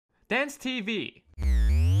DANsTV.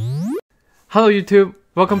 Hello YouTube,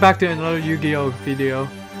 welcome back to another Yu-Gi-Oh video.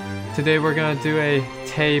 Today we're gonna do a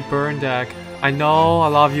Tay burn deck. I know a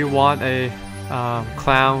lot of you want a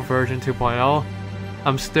clown version 2.0.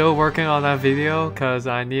 I'm still working on that video because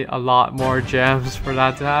I need a lot more gems for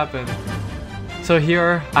that to happen. So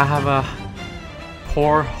here I have a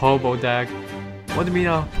poor hobo deck. What do you mean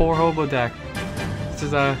a poor hobo deck? This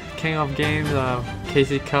is a King of Games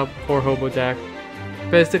KC Cup poor hobo deck.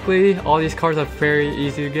 Basically, all these cards are very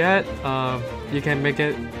easy to get. You can make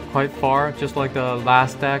it quite far, just like the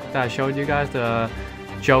last deck that I showed you guys, the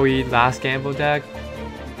Joey Last Gamble deck.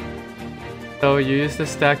 So you use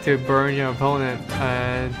this deck to burn your opponent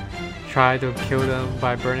and try to kill them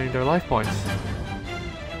by burning their life points.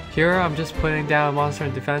 Here I'm just putting down a monster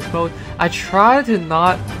in defense mode. I try to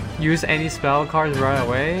not use any spell cards right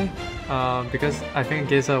away because I think it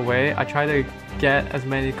gives it away. I try to get as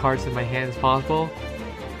many cards in my hand as possible.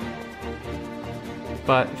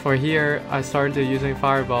 But for here, I started using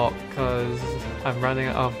Fireball because I'm running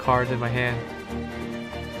out of cards in my hand.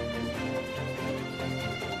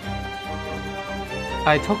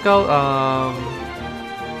 I took out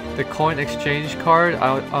the coin exchange card.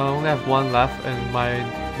 I only have one left in my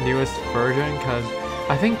newest version because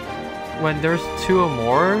I think when there's two or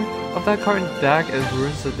more of that card in the deck, it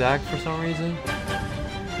ruins the deck for some reason.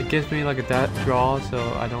 It gives me like a dead draw, so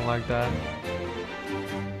I don't like that.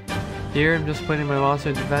 Here I'm just putting my monster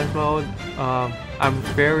in defense mode. I'm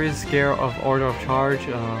very scared of Order of Charge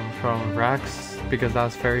from Rex because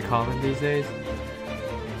that's very common these days.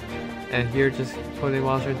 And here just putting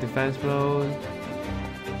monster in defense mode.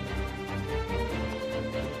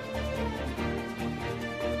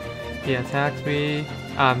 He attacks me.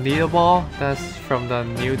 Needle Ball, that's from the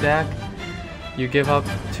new deck. You give up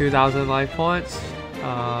 2,000 life points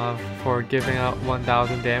for giving out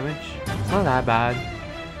 1,000 damage. It's not that bad.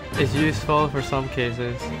 It's useful for some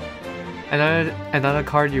cases. Another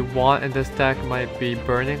card you want in this deck might be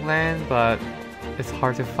Burning Land, but it's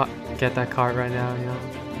hard to get that card right now, you know.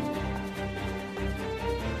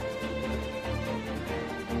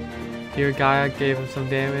 Here Gaia gave him some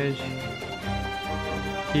damage.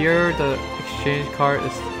 Here the exchange card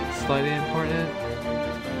is slightly important,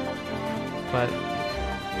 but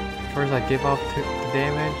first I give off the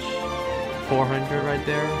damage, 400 right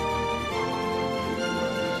there.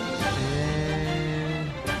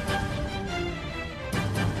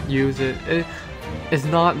 Use it. It's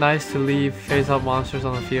not nice to leave face-up monsters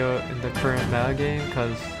on the field in the current meta game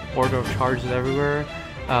because Order of Charge is everywhere.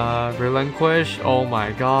 Relinquish, oh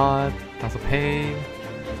my god, that's a pain.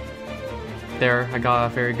 There, I got a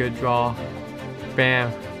very good draw.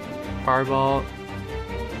 Bam, Fireball.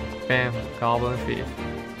 Bam, Goblin Thief.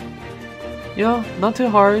 You know, not too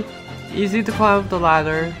hard. Easy to climb up the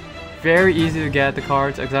ladder. Very easy to get the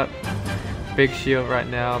cards, except Big Shield right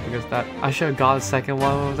now because that I should have got the second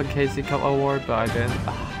one of the KC Cup award, but I didn't.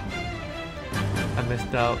 I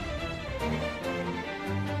missed out.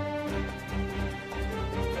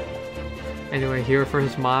 Anyway, here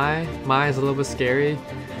first Mai is a little bit scary.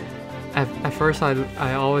 At first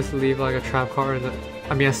I always leave like a trap card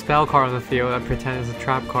a spell card on the field and pretend it's a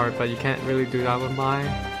trap card, but you can't really do that with Mai.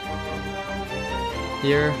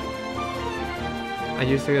 Here I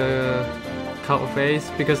used to cut with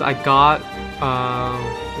Ace because I got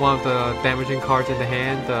one of the damaging cards in the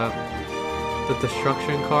hand, the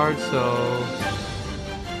destruction card, so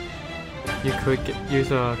you could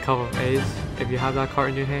use a cup of Ace if you have that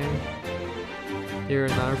card in your hand. Here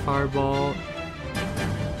another Fireball,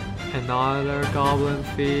 another Goblin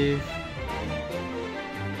Thief,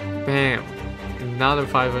 bam, another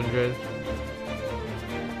 500.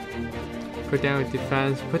 Put down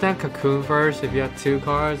defense, put down Cocoon first if you have two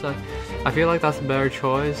cards. I feel like that's a better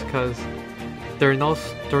choice because they're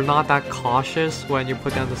not that cautious when you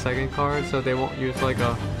put down the second card, so they won't use like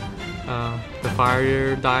the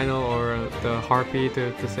Fire Dino or the Harpy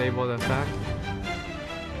to disable the effect.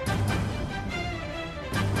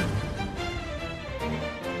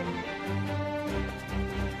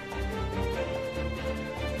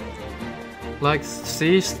 Like,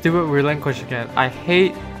 see, stupid Relinquish again. I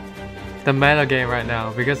hate the meta game right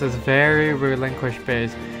now because it's very Relinquish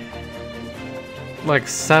based. Like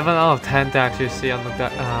 7 out of 10 decks you see on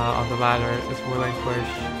the ladder is Relinquish.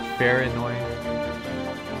 Very annoying.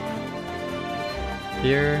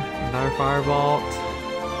 Here, another Firebolt.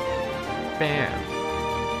 Bam.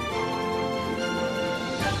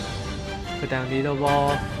 Put down Needle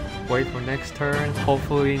Ball. Wait for next turn.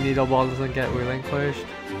 Hopefully Needle Ball doesn't get relinquished.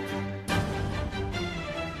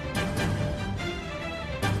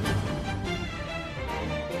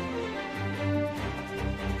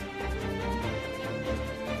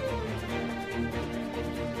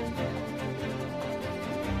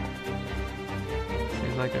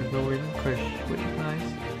 like a Norwegian Kush, which is nice.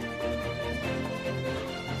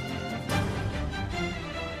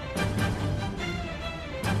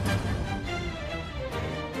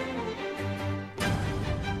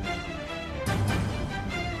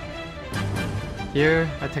 Here,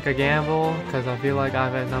 I take a gamble because I feel like I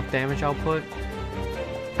have enough damage output.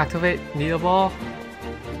 Activate Needle Ball,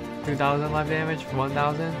 2000 life damage,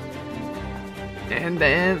 1000. And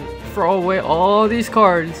then throw away all these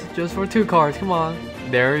cards just for 2 cards. Come on.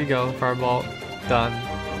 There you go. Fireball. Done.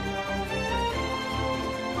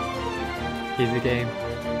 Easy game.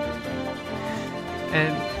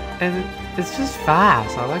 And it's just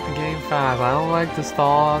fast. I like the game fast. I don't like to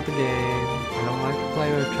stall out the game. I don't like to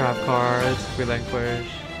play with trap cards. Relinquish.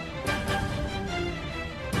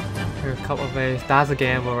 Here, a couple of ways. That's a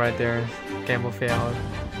gamble right there. Gamble failed.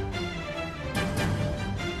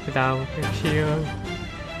 Without a shield.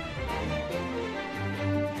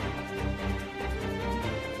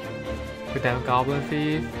 Without Goblin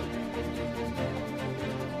Thief.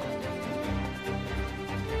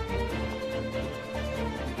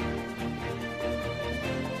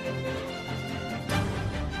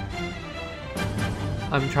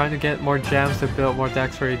 I'm trying to get more gems to build more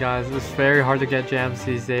decks for you guys. It's very hard to get gems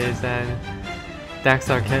these days, and decks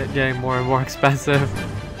are getting more and more expensive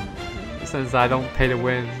since I don't pay to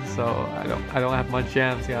win, so I don't have much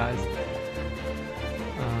gems, guys.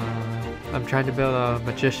 I'm trying to build a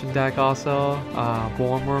Magician deck also,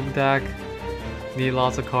 Born Worm deck. Need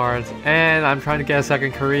lots of cards, and I'm trying to get a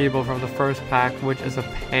second Karibo from the first pack, which is a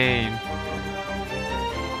pain.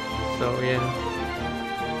 So yeah.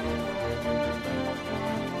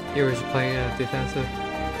 Here we're just playing a defensive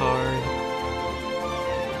card.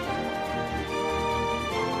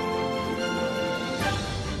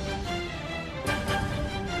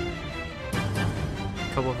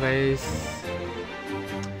 Couple of Ace.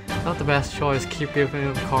 Not the best choice, keep giving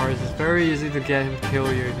him cards. It's very easy to get him to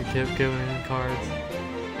kill you if you keep giving him cards.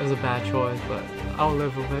 It was a bad choice, but I'll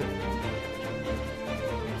live with it.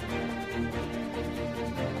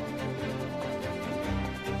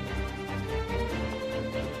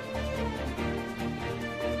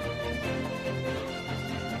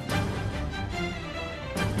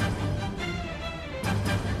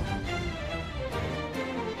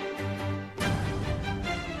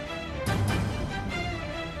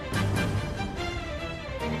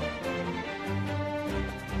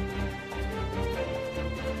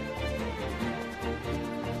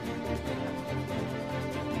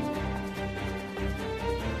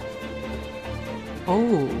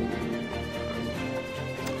 Oh,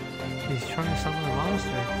 he's trying to summon a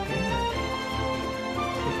monster.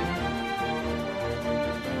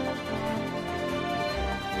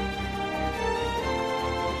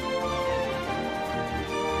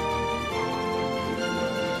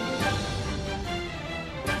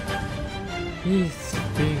 He's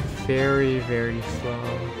being very slow,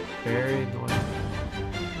 very annoying.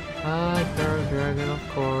 Barrow Dragon, of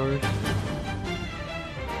course.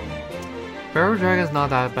 Barrow Dragon's not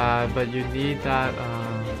that bad, but you need that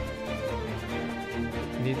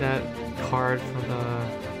card from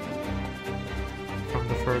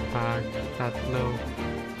the third pack, that little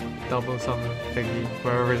double summon thingy,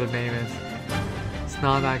 whatever the name is. It's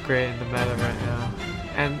not that great in the meta right now.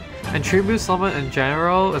 And Tribute Summon in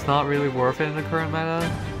general is not really worth it in the current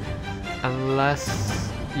meta,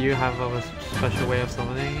 unless you have a special way of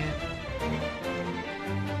summoning it.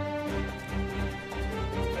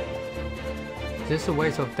 Just a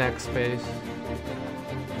waste of deck space.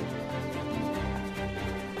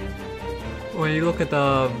 When you look at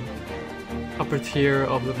the upper tier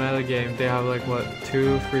of the meta game, they have like what,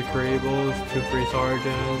 2 free Karibos, 2 free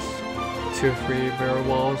Sergeants, 2 free Barrel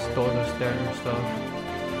Walls. Those are standard stuff.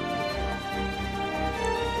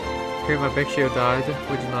 Here my Big Shield died,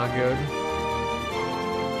 which is not good.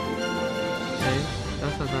 Okay,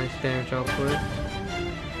 that's a nice damage output.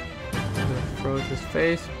 I'm gonna throw it his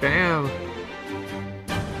face. Bam!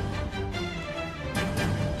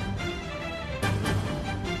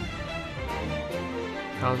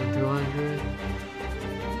 1,200.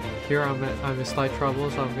 Here I'm in slight trouble,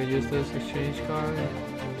 so I'm gonna use this exchange card.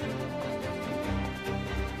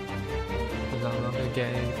 Because I'm not gonna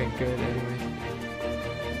get anything good anyway.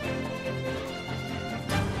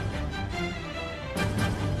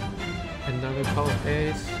 Another color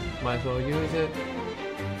Ace, might as well use it.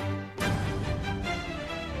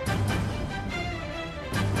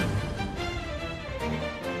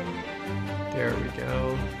 There we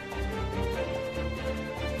go.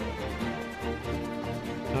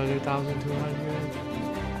 Another 1,200.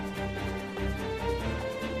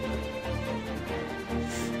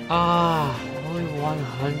 Ah, Only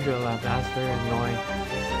 100 left. That's very annoying.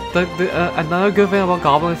 Another good thing about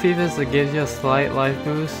Goblin Thief is it gives you a slight life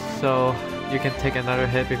boost, so you can take another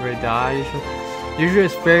hit before you die. Usually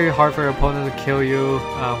it's very hard for your opponent to kill you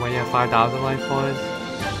when you have 5,000 life points.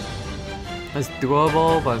 It's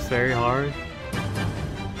doable, but it's very hard.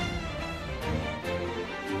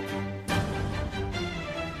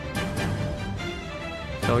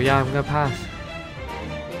 So yeah, I'm gonna pass.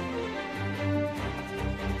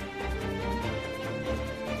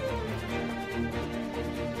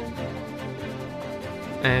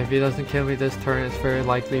 And if he doesn't kill me this turn, it's very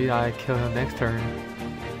likely that I kill him next turn.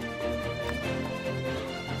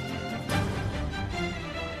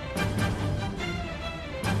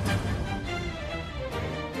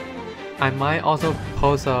 I might also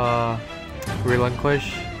post a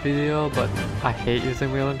relinquish video, but I hate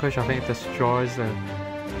using relinquish. I think it destroys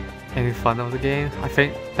any fun of the game. I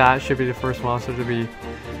think that should be the first monster to be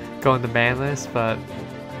going to ban list, but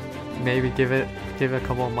maybe give it a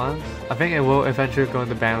couple of months. I think it will eventually go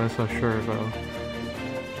into ban list for sure though.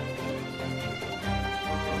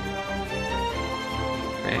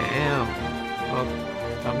 Bam! Oh,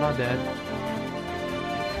 I'm not dead.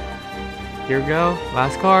 Here we go,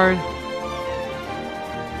 last card.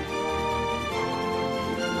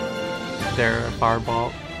 There,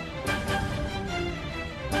 fireball.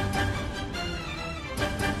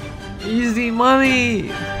 Easy money!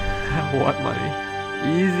 What money?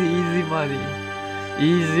 Easy money.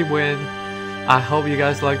 Easy win. I hope you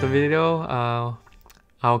guys liked the video.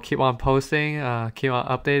 I'll keep on posting, keep on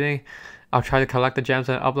updating. I'll try to collect the gems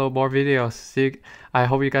and upload more videos. I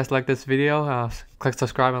hope you guys like this video. Click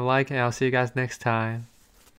subscribe and like, and I'll see you guys next time.